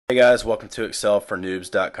Hey guys, welcome to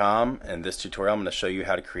excelfornoobs.com. In this tutorial I'm going to show you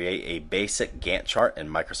how to create a basic Gantt chart in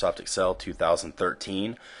Microsoft Excel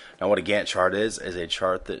 2013. Now what a Gantt chart is a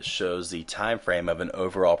chart that shows the time frame of an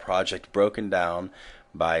overall project broken down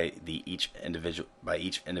by each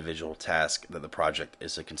individual task that the project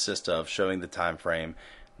is to consist of, showing the time frame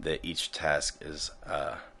that each task is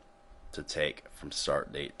to take from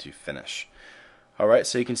start date to finish. Alright,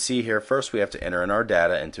 so you can see here first we have to enter in our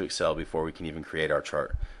data into Excel before we can even create our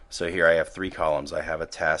chart. So here I have three columns. I have a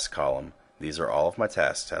task column. These are all of my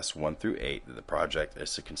tasks, tasks 1 through 8 that the project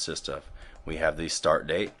is to consist of. We have the start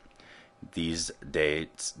date. These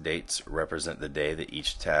dates represent the day that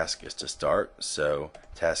each task is to start. So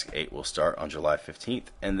task 8 will start on July 15th.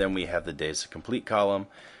 And then we have the days to complete column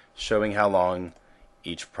showing how long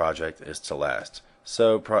each project is to last.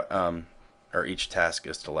 So each task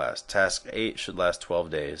is to last. Task 8 should last 12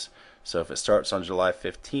 days. So if it starts on July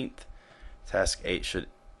 15th, task 8 should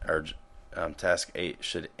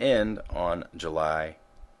end on July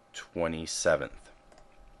 27th.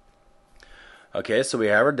 Okay, so we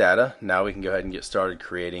have our data. Now we can go ahead and get started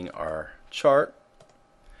creating our chart.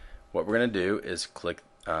 What we're going to do is click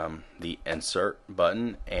the Insert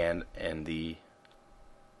button, and in the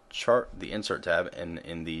Insert tab, and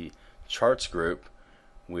in the Charts group,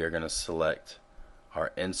 we are going to select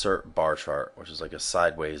our Insert Bar Chart, which is like a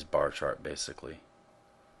sideways bar chart basically.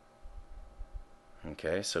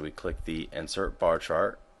 Okay, so we click the Insert Bar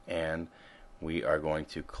Chart, and we are going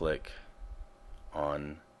to click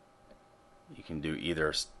on, you can do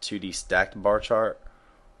either 2D stacked bar chart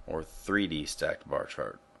or 3D stacked bar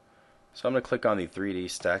chart. So I'm going to click on the 3D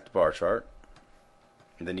stacked bar chart,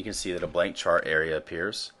 and then you can see that a blank chart area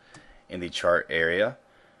appears. In the chart area,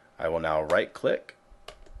 I will now right click,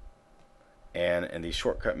 and in the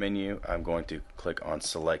shortcut menu I'm going to click on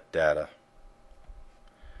Select Data.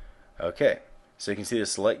 Okay, so you can see the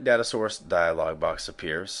Select Data Source dialog box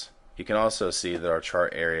appears. You can also see that our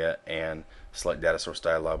chart area and Select Data Source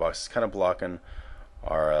dialog box is kind of blocking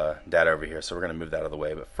our data over here, so we're going to move that out of the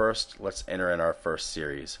way. But first, let's enter in our first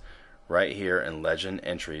series. Right here in Legend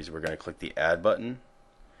Entries, we're going to click the Add button,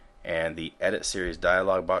 and the Edit Series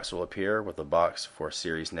dialog box will appear with a box for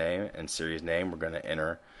series name. And series name, we're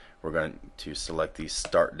going to select the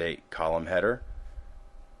Start Date column header,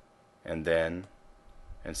 and then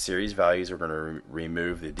in series values we're going to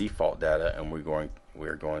remove the default data, and we're going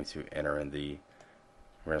to enter in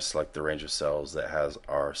we're going to select the range of cells that has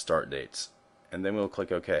our start dates, and then we'll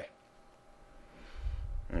click OK.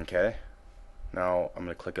 Okay, now I'm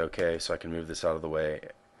going to click OK so I can move this out of the way,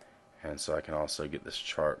 and so I can also get this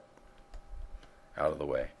chart out of the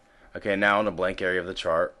way. Okay, now in the blank area of the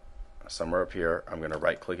chart, somewhere up here, I'm going to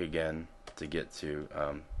right click again to get to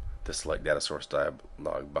the Select Data Source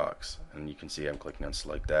dialog box, and you can see I'm clicking on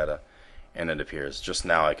Select Data, and it appears. Just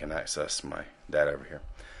now I can access my data over here.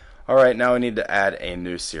 Alright, now we need to add a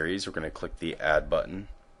new series. We're going to click the Add button,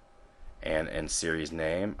 and in series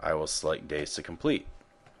name I will select Days to Complete.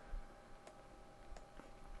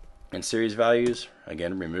 In series values,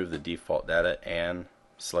 again, remove the default data and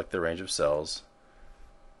select the range of cells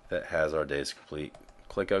that has our days complete.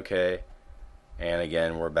 Click OK, and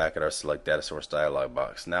again we're back at our Select Data Source dialog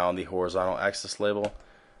box. Now on the horizontal axis label,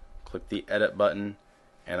 click the Edit button,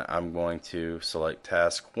 and I'm going to select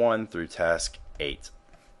task 1 through task 8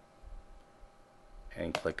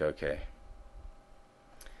 and click OK.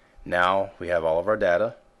 Now we have all of our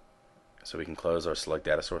data, so we can close our Select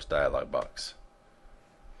Data Source dialog box.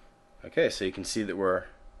 Okay, so you can see that we're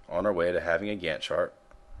on our way to having a Gantt chart.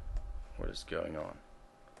 What is going on?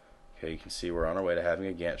 Okay, you can see we're on our way to having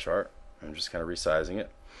a Gantt chart. I'm just kind of resizing it.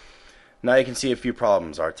 Now you can see a few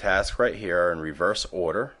problems. Our tasks right here are in reverse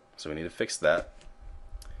order, so we need to fix that.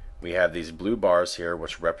 We have these blue bars here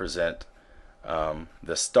which represent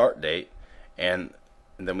the start date, and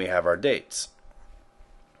then we have our dates,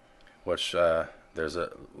 which there's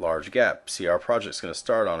a large gap. See, our project's going to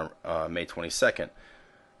start on May 22nd.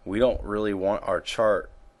 We don't really want our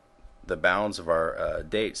chart, the bounds of our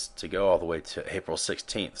dates, to go all the way to April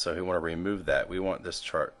 16th, so we want to remove that. We want this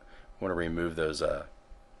chart, we want to remove those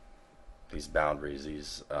these boundaries,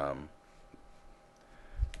 these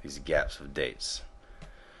gaps of dates.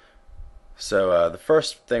 So the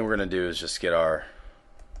first thing we're going to do is just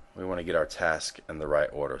we want to get our task in the right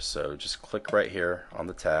order. So just click right here on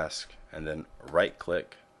the task, and then right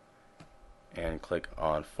click and click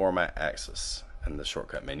on Format Axis in the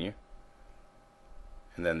shortcut menu,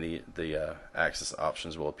 and then the axis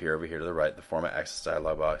options will appear over here to the right, the Format Axis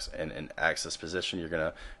dialog box, and in axis position you're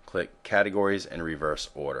going to click Categories in Reverse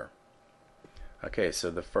Order. Okay,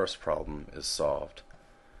 so the first problem is solved.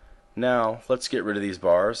 Now let's get rid of these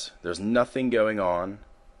bars. There's nothing going on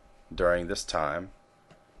during this time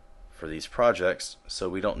for these projects, so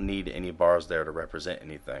we don't need any bars there to represent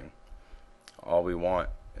anything. All we want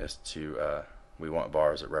is to we want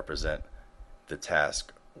bars that represent the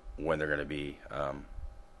task when they're going to be the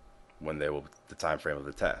time frame of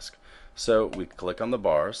the task. So we click on the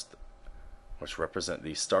bars which represent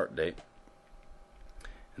the start date,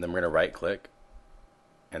 and then we're going to right click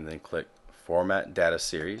and then click Format Data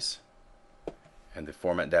Series, and the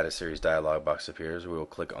Format Data Series dialog box appears. We will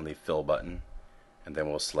click on the Fill button, and then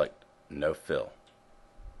we'll select No Fill.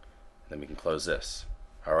 Then we can close this.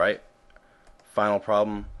 Alright, final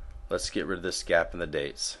problem, let's get rid of this gap in the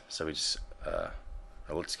dates. So we just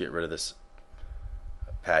let's get rid of this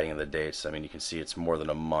padding of the dates. I mean, you can see it's more than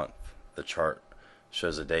a month. The chart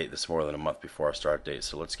shows a date that's more than a month before our start date,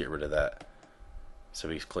 so let's get rid of that. So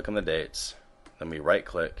we click on the dates, then we right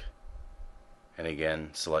click, and again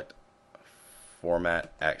select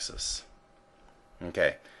Format Axis.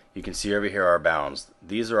 Okay, you can see over here our bounds.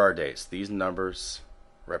 These are our dates. These numbers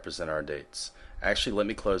represent our dates. Actually, let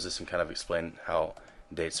me close this and kind of explain how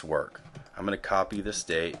dates work. I'm going to copy this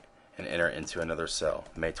date and enter it into another cell,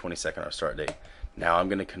 May 22nd, our start date. Now I'm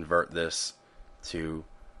going to convert this to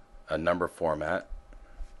a number format,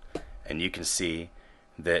 and you can see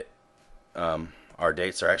that our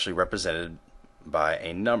dates are actually represented by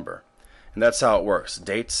a number. And that's how it works.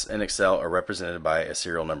 Dates in Excel are represented by a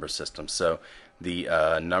serial number system. So the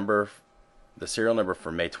serial number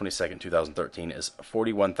for May 22nd, 2013 is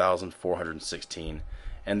 41,416,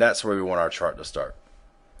 and that's where we want our chart to start.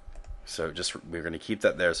 So we're going to keep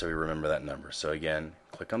that there so we remember that number. So again,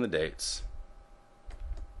 click on the dates,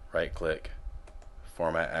 right click,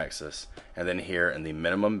 Format Axis, and then here in the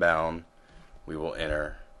minimum bound we will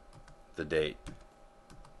enter the date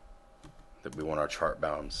that we want our chart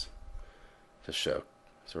bounds to show.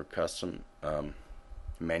 So we're custom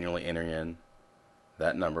manually entering in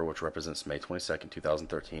that number, which represents May 22nd,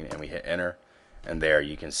 2013, and we hit enter, and there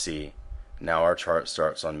you can see now our chart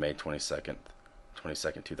starts on May 22nd,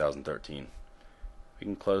 2013. We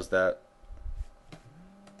can close that,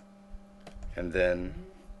 and then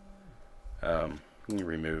we can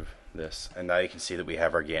remove this, and now you can see that we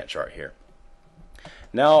have our Gantt chart here.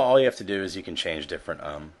 Now all you have to do is you can change different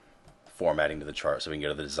formatting to the chart. So we can go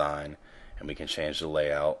to the design and we can change the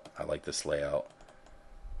layout. I like this layout.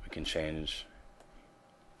 We can change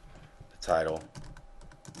the title,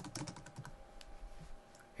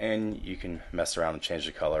 and you can mess around and change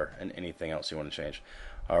the color and anything else you want to change.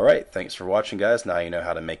 Alright, thanks for watching, guys. Now you know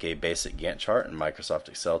how to make a basic Gantt chart in Microsoft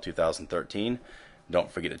Excel 2013.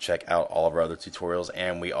 Don't forget to check out all of our other tutorials,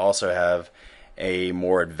 and we also have a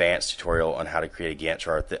more advanced tutorial on how to create a Gantt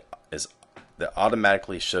chart that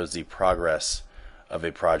automatically shows the progress of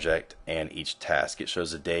a project and each task. It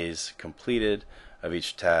shows the days completed of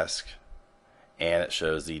each task, and it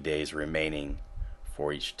shows the days remaining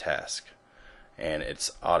for each task. And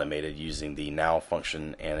it's automated using the now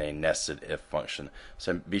function and a nested if function.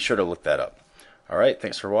 So be sure to look that up. Alright,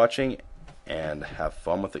 thanks for watching, and have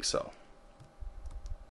fun with Excel.